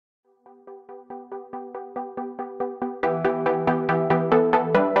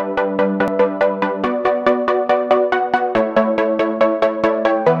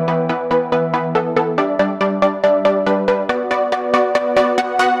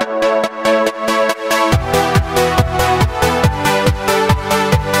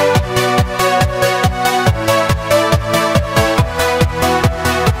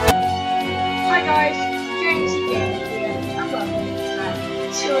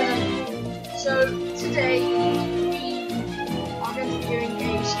So today we are going to be doing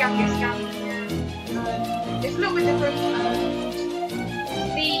a scam get scam. It's a little bit different.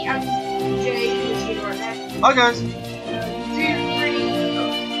 Me and Jay is here right now. Hi guys. Do really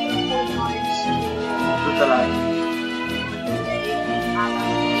apologise Good delay.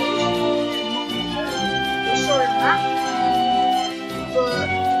 We're sorry for that. But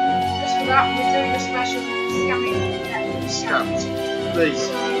just for that, we're doing a special scamming scams. Please. So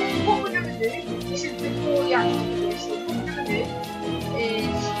what we're going to do, this is before the actual video, so what we're going to do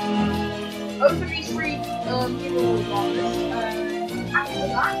is open these three giveaway boxes. After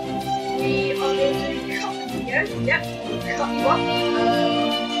that, we are going to cut the video. Yep, cut you off.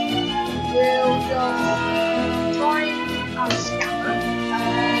 We'll just find our scammer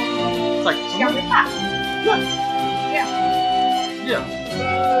and scam it back. Yeah. Yeah. So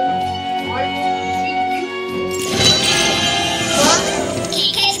I will see you.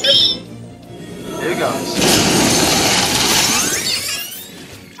 Here we go.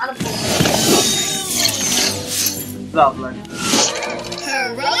 And a ball. Lovely.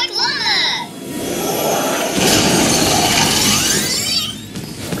 Heroic Llama!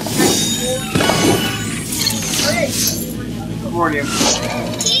 Brilliant.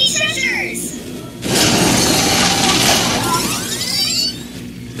 Key treasures!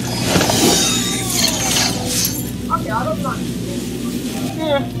 Okay, I don't know.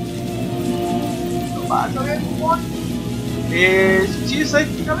 Yeah. Not bad. So everyone, Is Tuesday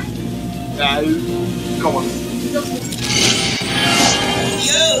coming? No. Come on.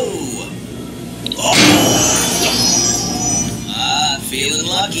 Yo! Oh. Feeling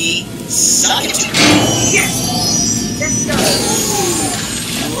lucky. Suck it. yes! Let's go.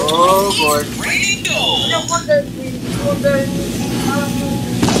 Oh boy. Raining gold. We don't want those, we want those,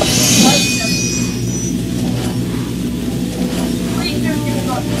 please don't give us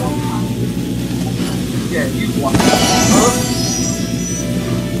like one time. Yeah, you won.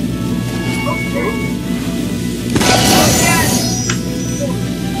 Okay. Yes!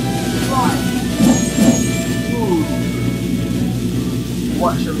 Right. Ooh.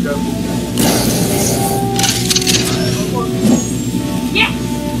 What shall we go for? Yes!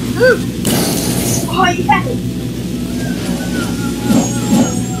 Ooh! Oh, yes!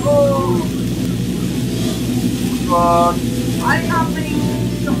 Oh, God. I have many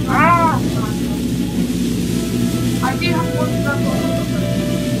stuff. I do have one stuff.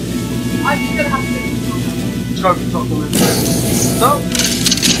 I'm just gonna have to make it. Trophy top the list. No.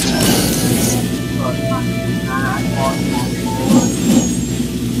 Right.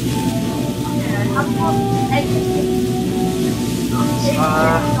 Okay, I have one egg.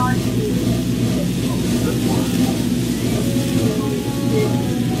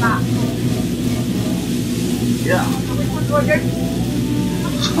 Yeah. Which one do I go?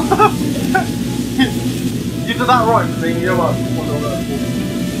 You did that right for me, you know what?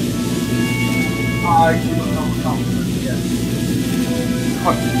 I do not know what's happening. Yeah.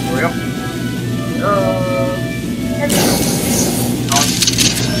 Quite hurry up.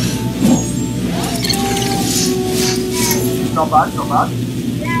 Not bad, not bad.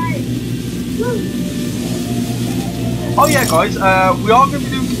 Yay! Oh yeah guys, we are going to be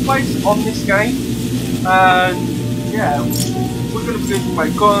doing giveaways on this game. And yeah, we're going to be doing my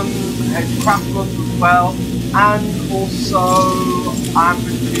guns, heavy craft guns as well. And also, I'm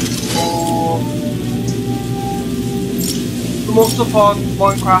going to be doing some more stuff on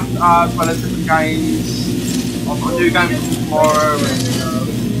Minecraft as well as different games. I've got a new game tomorrow. And,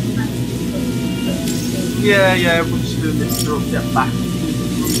 yeah, we're just doing this to get back.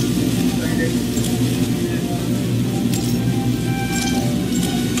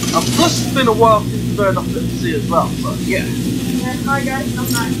 And plus, it's been a while since we've been up at the sea as well, so yeah. Hi guys, I'm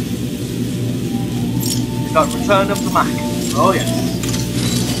back. We got Return of the Mac. Oh yes.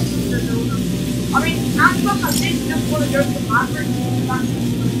 I mean, as much as I did just want to go to the Maverick,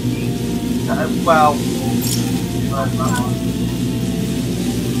 Well,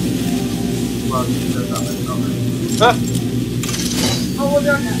 you know that. Huh? oh, we're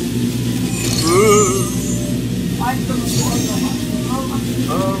done now. I've done the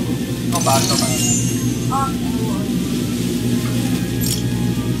Oh, not bad, not bad.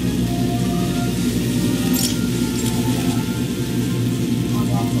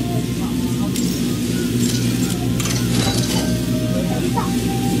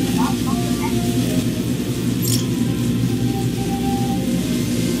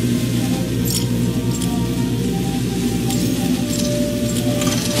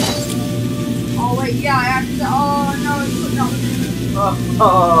 Oh wait, yeah, I actually. Oh no, it's put that one.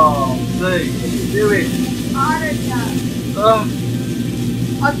 Oh, see, what are you doing? I don't know.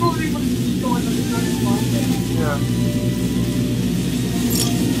 I probably would have destroyed them if I didn't find it. Yeah.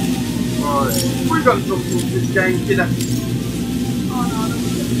 Right. We're going to jump into this game, kiddo. Oh no, that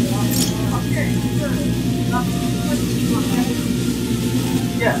was good. I'm getting through.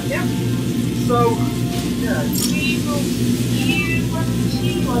 Yeah. Yep. So, yeah. We will see you when we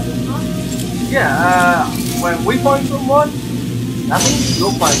see you, I don't know. Yeah, when we find someone, that means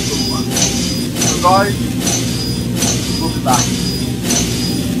you'll find someone. So guys, we'll be back.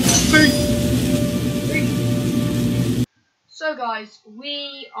 Peace! So guys,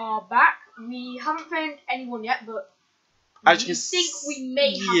 we are back. We haven't found anyone yet, but As you we can think we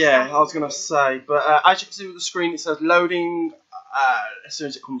may have. Yeah, I was going to say, but as you can see with the screen, it says loading. As soon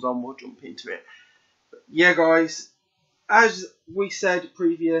as it comes on, we'll jump into it. But yeah, guys, as we said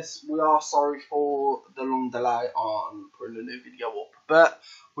previous, we are sorry for the long delay on putting a new video up, but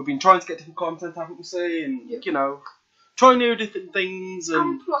we've been trying to get different content, haven't we, see, and you know, trying new different things,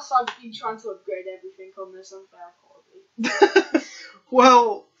 and plus I've been trying to upgrade everything on this unfair.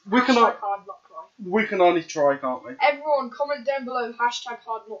 well, we can only try, can't we? Everyone, comment down below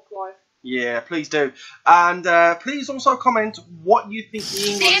 #HardKnockLife. Yeah, please do. And please also comment what you think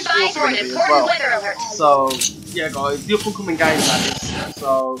the English is going to be as well. So, yeah guys, the up-and-coming game that is.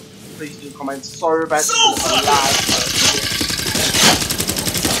 So, please do comment. Sorry about the lag.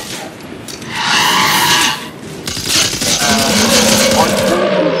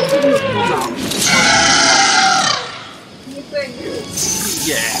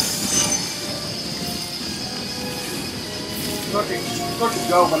 Yeah. Fucking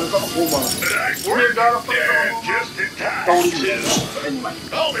go, man. I've got a full one. Just in time. Anyway.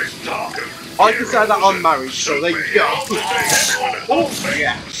 All this talking. I can say that I'm married, so there you go. Oh,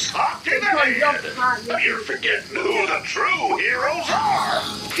 yeah. Sock in the head. You're forgetting who the true heroes are.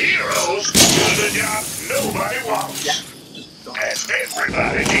 Heroes do the job nobody wants. Yeah. And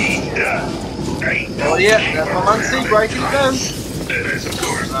everybody needs done. Ain't no Yeah, that's my man C breaking it down. It is, of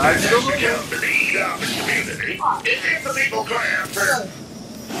course, I the don't know. company of the community. If the people cry after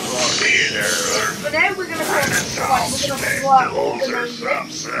theater But now we're gonna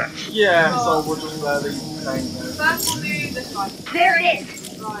Yeah, so we'll just leave the name there. First we'll do this one. There it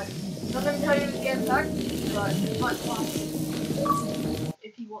is. Right. Not let me tell you to get back, but much fun.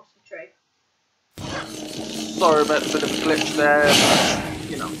 If he wants to trade. Sorry about the bit of a glitch there,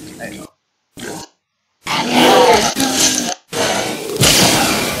 but, you know, there you go.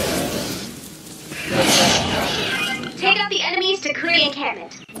 Take out the enemies to clear the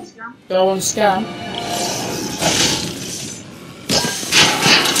encampment. Go on scan.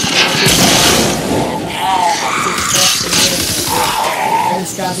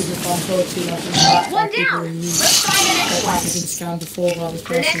 One down. Let's find the next one. I didn't scan before by this The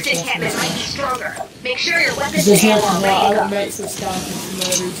person. next encampment might be stronger. Make sure your weapons There's and no ammo point. are I ready to don't go. make some scan for no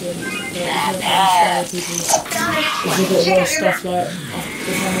reason. There's no point in scanning people. Found the next There's one. a bit Check more out your stuff map. like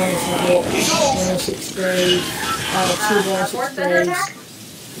there's one more for what 106 grade, 2 106 grades,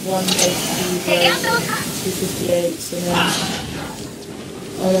 1 HP Take out grade, those 258s, and then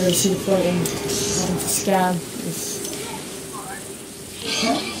I don't really see the point in having to scan.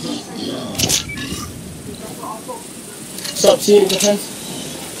 It's up to you, it depends.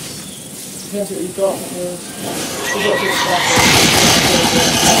 Depends what you've got. You've got good stuff.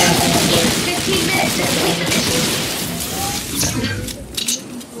 15 minutes to complete the mission.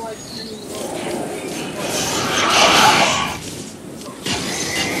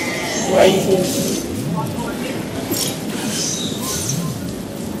 What is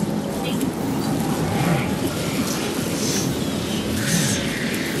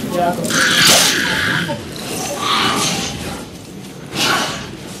yeah, I got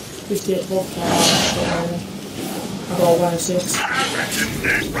 58 vodka. I got 106. I reckon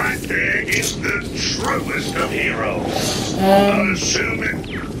that right there is the truest of heroes. Um, Unassuming,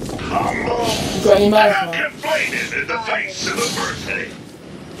 humble, you got any money and for complaining in the face of adversity.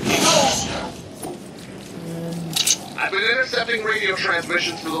 I've been intercepting radio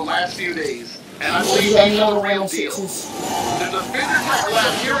transmissions for the last few days, and I Have believe you got any these are other the real deal. 106s? There's a fingerprint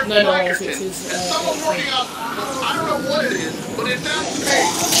lab here in No, Blankerton, 106s, and someone's working on, I don't know what it is, but it sounds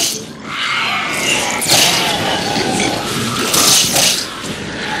fake.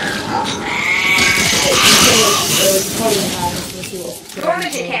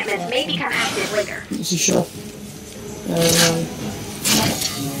 Dormant encampments may become active later. Is you sure?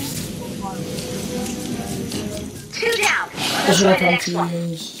 2 down. I Let's should try have the come next to you one.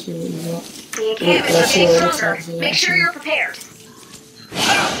 and see what you got. The encampment is getting stronger. Make sure you're prepared.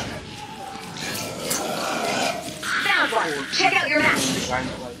 Found one. Check out your map.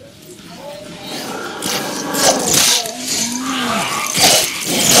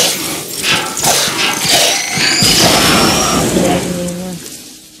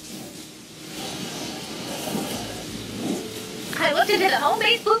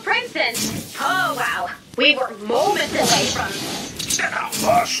 We were moments away from...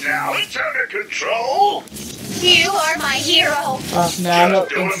 Hush now, it's under control. You are my hero. No, I'm not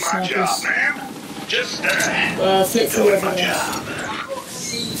Just doing into my job, snipers. man. Just Flip through doing my evidence.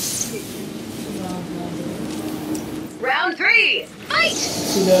 job. Round 3. Fight!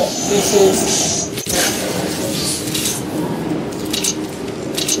 See that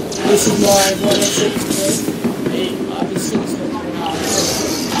this is my 106 I'll be 6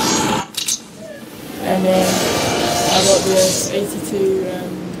 and then I got this 82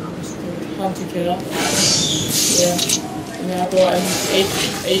 Hunter Killer. Yeah. And then I got an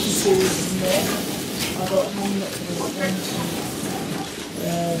 82 net. I got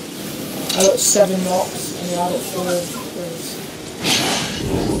I got 7 knocks and then I got 4 kills.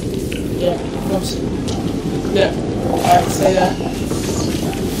 Yeah, yeah. Alright, say that.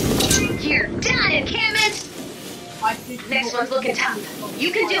 You're done, encampment! Next one's looking tough.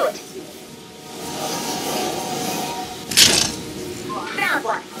 You can do it. Found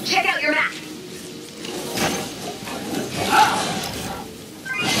one. Check out your map.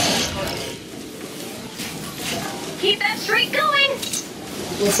 Keep that streak going.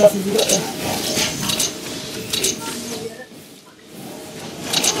 What stuff have you got there?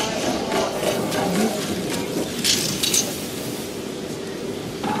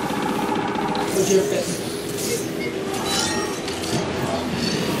 What's your fit?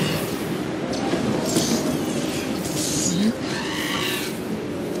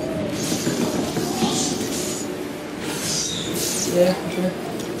 Yeah, okay.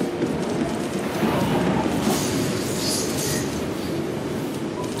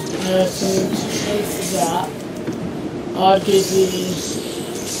 So to pay for that, I'd give you,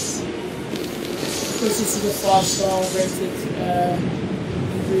 because this is a 5-star rated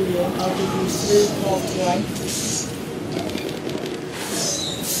ingredient, I'll give you 3 pop wine,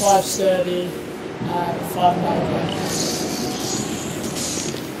 5 sturdy, and 5 mango.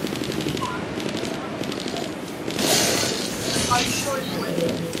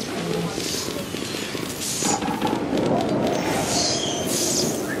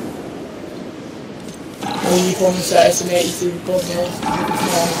 You promised that it's an 82 God knows.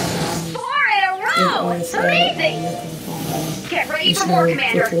 4 in a row! Amazing! Get ready for more,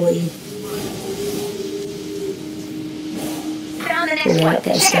 Commander. Found the next one. That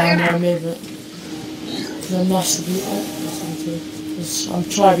Check out down your when I map. move it. Because I'm nice to people. Because I'm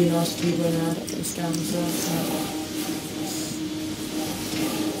trying to be nice to people and I don't get scammed as well.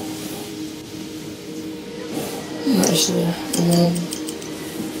 Actually,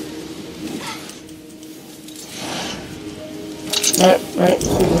 right,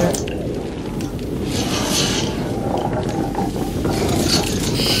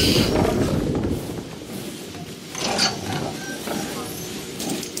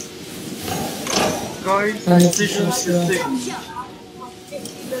 Guys, decisions.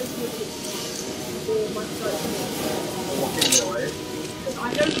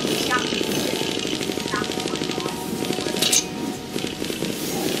 I know you can.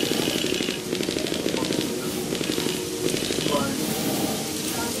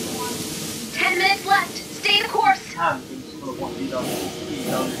 10 minutes left. Stay the course. And it's sort of what he does.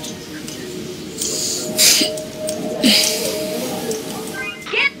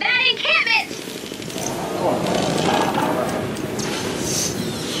 Get that encampment!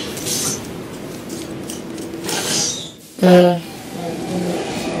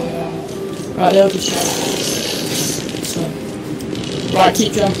 Right, they'll be shot. So, right,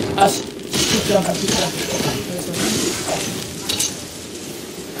 keep jumping. Keep jumping, keep jumping.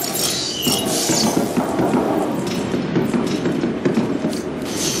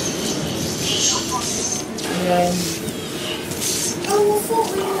 Oh, I thought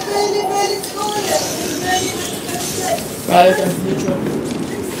we were really tired. Right, okay, neutral.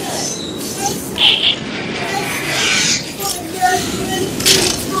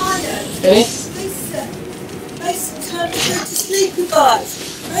 Ready? Mason, time to go to sleepy bars.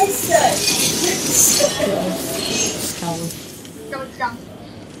 Mason. Coward. Go down.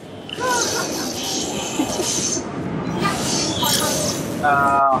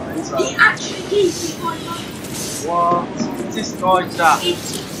 He actually keeps me quite much. What? This guy's that?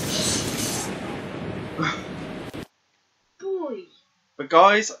 Boy. But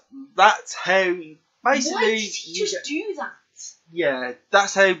guys, that's how Why basically did he just do that? yeah,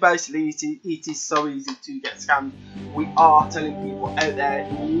 that's how basically it is so easy to get scammed. We are telling people out there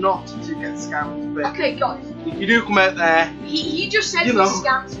not to get scammed, but Okay, guys. if you do come out there, He just said You he know.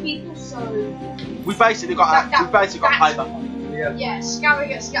 scams people, so we basically got that's- payback. Yeah. yeah, scammer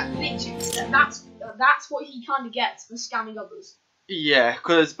gets scammed. Literally, that's what he kind of gets for scamming others. Yeah,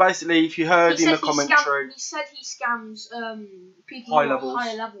 because basically, if you heard in the commentary, he said he scams people high who are levels.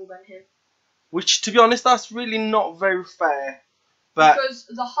 higher level than him. Which, to be honest, that's really not very fair. But because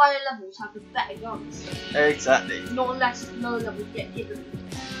the higher levels have the better guns. Exactly. Not unless lower levels get hit with them,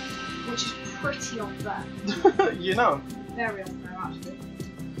 which is pretty unfair. You know. Very unfair, actually.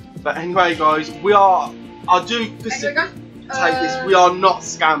 But anyway, guys, we are. I do take this. We are not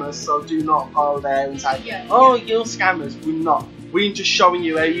scammers, so do not go there and say, "Oh, you're scammers." We're not. We're just showing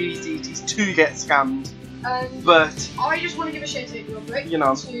you how easy it is to get scammed. But I just want to give a shout out real quick. You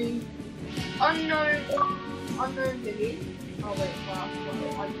know. To unknown Vivian. Oh wait, wow.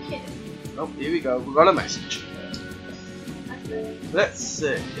 Are you kidding? Oh, here we go. We've got a message. Let's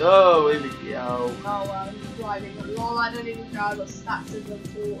see. Oh, here we go. Oh well, he's driving. Lol, I don't even know what stats is on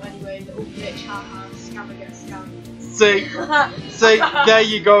for anyway. Little bitch, haha, scammer gets scammed. See, there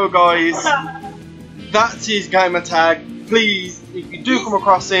you go, guys. That's his gamer tag. Please, if you do come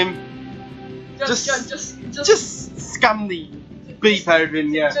across him, just scam the beep out of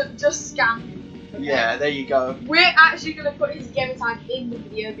him. Yeah. Just scam him. Okay. Yeah, there you go. We're actually gonna put his gamer tag in the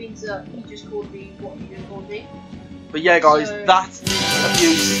video, being that he just called me what he just called me. But yeah, guys, that's the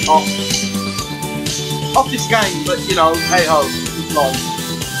abuse of this game. But you know, hey ho, it's life.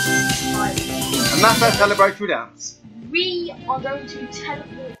 Right. And that's our celebratory dance. We are going to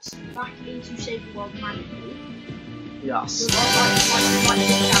teleport back into Save the World manually. Yes. So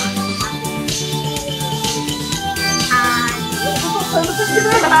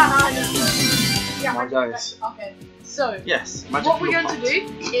My guys. Okay. So yes, what we're going to do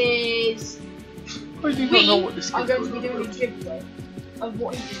is I do not know what this are going to be doing a giveaway of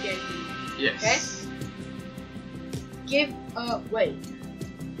what he just gave me. Yes. Okay? Giveaway.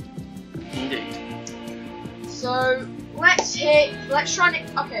 Indeed. So let's try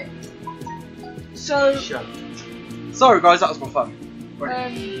and okay. So sorry guys, that was my phone.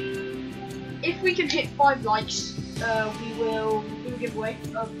 If we can hit 5 likes, we will do a giveaway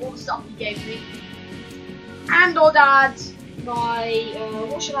of all the stuff he gave me. And I'll add my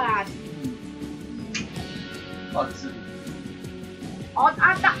what should I add? I'd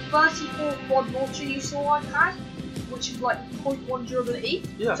add that 34 quad launcher you saw I had, which is like 0.1 durability.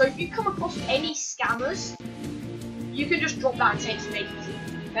 Yeah. So if you come across any scammers, you can just drop that and take some agency.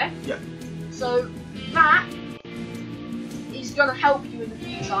 Okay? Yeah. So that is gonna help you in the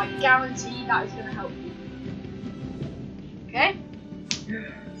future. I guarantee that is gonna help you. Okay?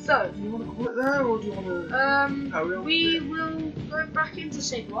 So do you want to call it there, or do you want to? We will go back into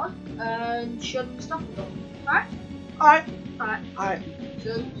Save One and show them the stuff we've got. Alright? Alright. So,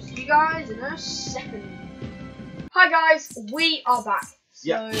 see you guys in a second. Hi guys, we are back.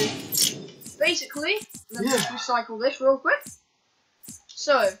 So, basically, let's just recycle this real quick.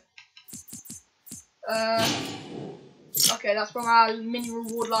 So, okay, that's from our mini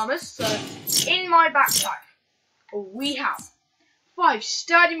reward llamas. So, in my backpack, we have 5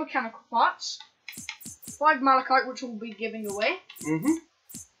 sturdy mechanical parts, 5 malachite, which we'll be giving away,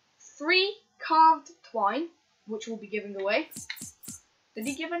 3 carved twine, which we'll be giving away. Did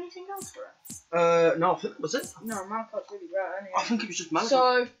he give anything else for it? No, I think was it? No, malachite's really rare anyway. I think it was just malachite.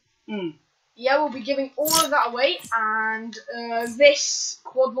 So, yeah, we'll be giving all of that away, and this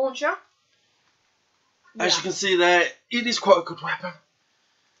quad launcher. As you can see there, it is quite a good weapon.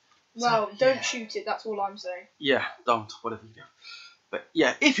 Well, don't shoot it, that's all I'm saying. Yeah, don't, whatever you do. But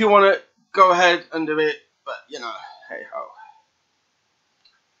yeah, if you want to, go ahead and do it, but you know, hey ho.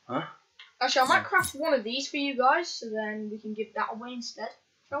 Huh? Actually, I might craft one of these for you guys, so then we can give that away instead,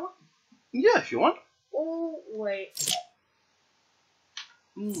 shall we? Yeah, if you want. Oh, wait.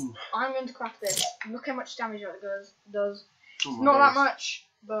 I'm going to craft this. Look how much damage that does. Oh Not that much,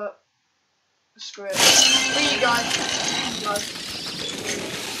 but screw it. For you guys.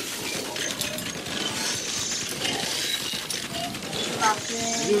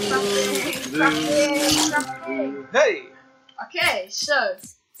 Crafting. Hey! Okay, so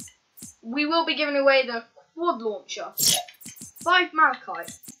we will be giving away the quad launcher, 5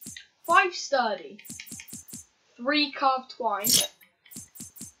 malachite, 5 sturdy, 3 carved twine,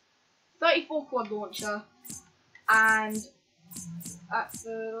 34 quad launcher, and at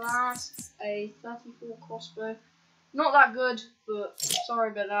the last a 34 crossbow. Not that good, but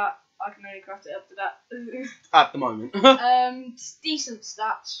sorry about that. I can only craft it up to that. At the moment. Decent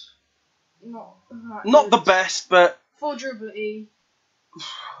stats. Not the best, but 4 durability.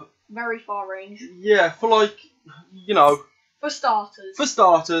 Very far range. Yeah, for like, you know. For starters. I was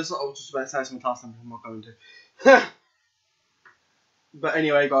just about to say something else, I'm not going to. But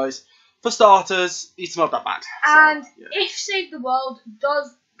anyway, guys, for starters, it's not that bad. And so, yeah. if Save the World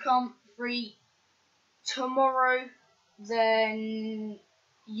does come free tomorrow, then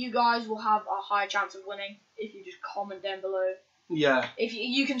you guys will have a higher chance of winning if you just comment down below. Yeah. If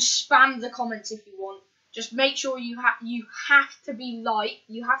you can spam the comments if you want. Just make sure you have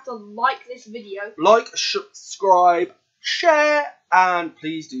to like this video. Like, subscribe, share, and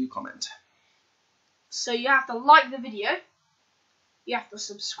please do comment. So you have to like the video. You have to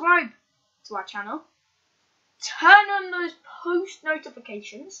subscribe to our channel. Turn on those post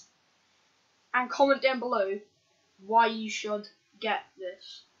notifications. And comment down below why you should get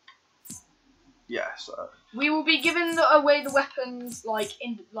this. Yeah, so we will be giving away the weapons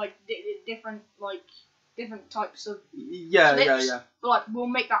different types of clips. Yeah. But we'll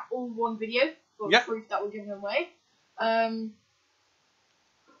make that all one video for proof that we're giving them away.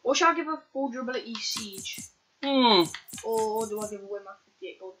 Or shall I give a full durability siege? Or do I give away my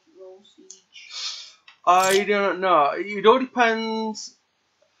 58 gold roll siege? I don't know. It all depends.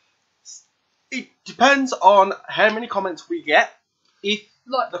 It depends on how many comments we get. If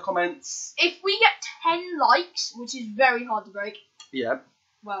the comments... If we get 10 likes, which is very hard to break. Yeah.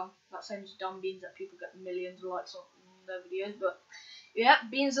 Well, that sounds dumb, being that people get millions of likes on their videos. But, yeah,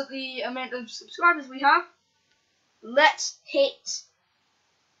 being that the amount of subscribers we have, let's hit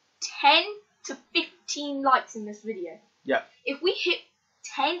 10 to 15 likes in this video. Yeah. If we hit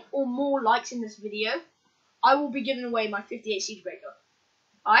 10 or more likes in this video, I will be giving away my 58 Siege Breaker.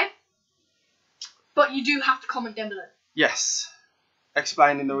 Alright? But you do have to comment down below. Yes.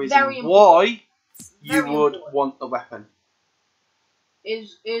 Explaining the reason why you would want the weapon.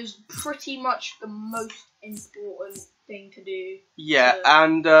 Is pretty much the most important thing to do. Yeah,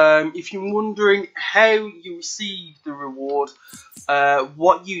 and if you're wondering how you receive the reward,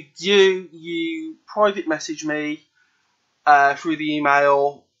 what you do, you private message me through the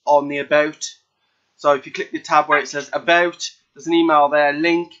email on the About. So if you click the tab where it says About, there's an email there,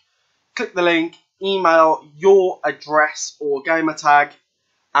 link. Click the link, email your address or gamer tag,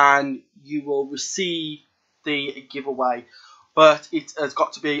 and you will receive the giveaway. But it has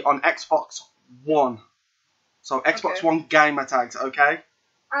got to be on Xbox One. So Xbox One gamer tags, okay?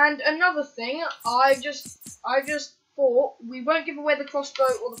 And another thing, I just thought we won't give away the crossbow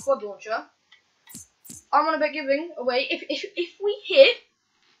or the quad launcher. I'm gonna be giving away if we hit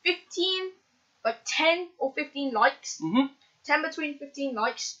 15, like 10 or 15 likes, 10 between 15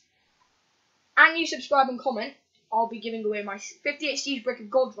 likes, and you subscribe and comment, I'll be giving away my 58 Siege Breaker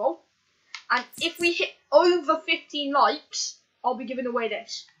gold roll. And if we hit over 15 likes, I'll be giving away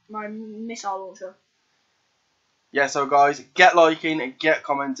this, my missile launcher. Yeah, so guys, get liking and get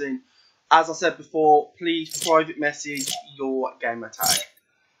commenting. As I said before, please private message your gamer tag,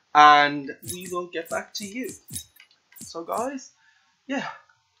 and we will get back to you. So guys, yeah.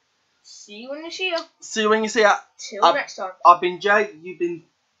 See you when you see ya. See you when you see ya. Till next time. I've been Jay, you've been...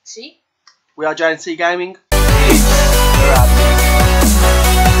 C. We are J&C Gaming. We're out.